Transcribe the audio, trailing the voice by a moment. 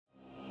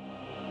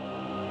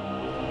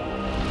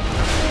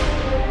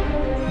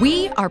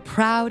are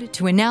proud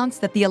to announce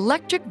that the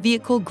Electric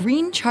Vehicle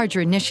Green Charger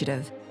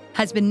Initiative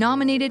has been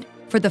nominated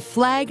for the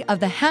flag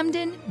of the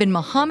Hamdan bin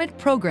Mohammed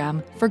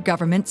Programme for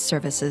Government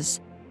Services.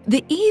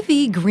 The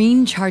EV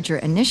Green Charger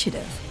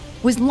Initiative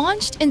was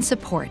launched in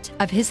support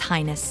of His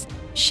Highness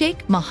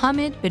Sheikh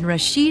Mohammed bin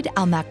Rashid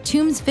Al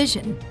Maktoum's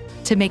vision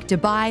to make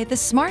Dubai the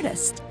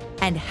smartest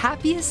and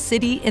happiest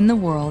city in the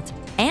world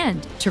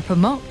and to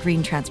promote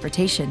green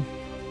transportation.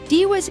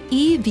 DEWA's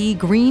EV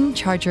Green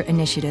Charger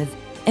Initiative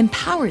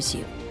empowers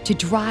you to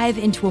drive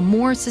into a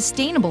more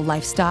sustainable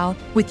lifestyle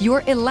with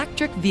your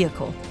electric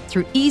vehicle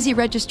through easy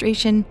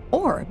registration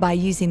or by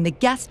using the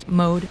guest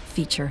mode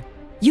feature.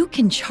 You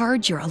can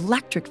charge your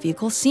electric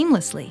vehicle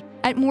seamlessly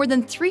at more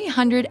than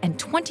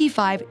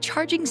 325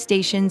 charging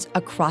stations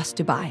across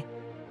Dubai.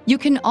 You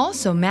can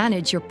also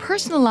manage your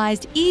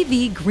personalized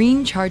EV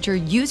Green Charger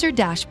user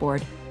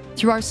dashboard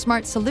through our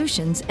smart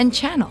solutions and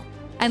channel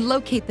and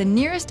locate the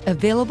nearest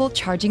available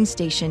charging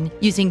station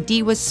using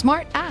DEWA's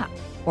smart app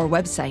or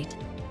website.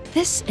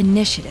 This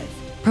initiative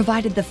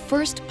provided the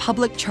first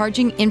public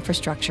charging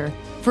infrastructure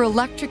for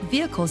electric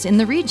vehicles in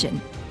the region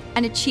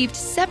and achieved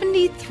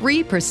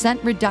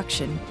 73%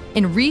 reduction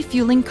in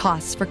refueling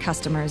costs for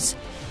customers,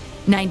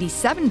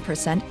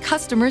 97%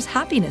 customers'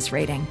 happiness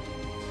rating,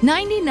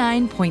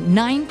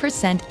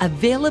 99.9%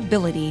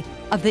 availability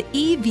of the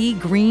EV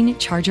Green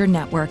Charger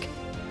network,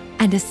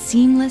 and a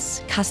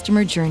seamless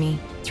customer journey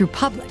through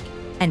public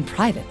and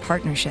private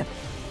partnership.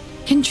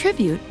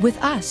 Contribute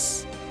with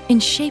us in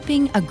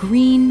shaping a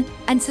green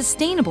and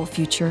sustainable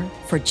future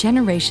for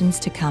generations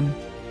to come.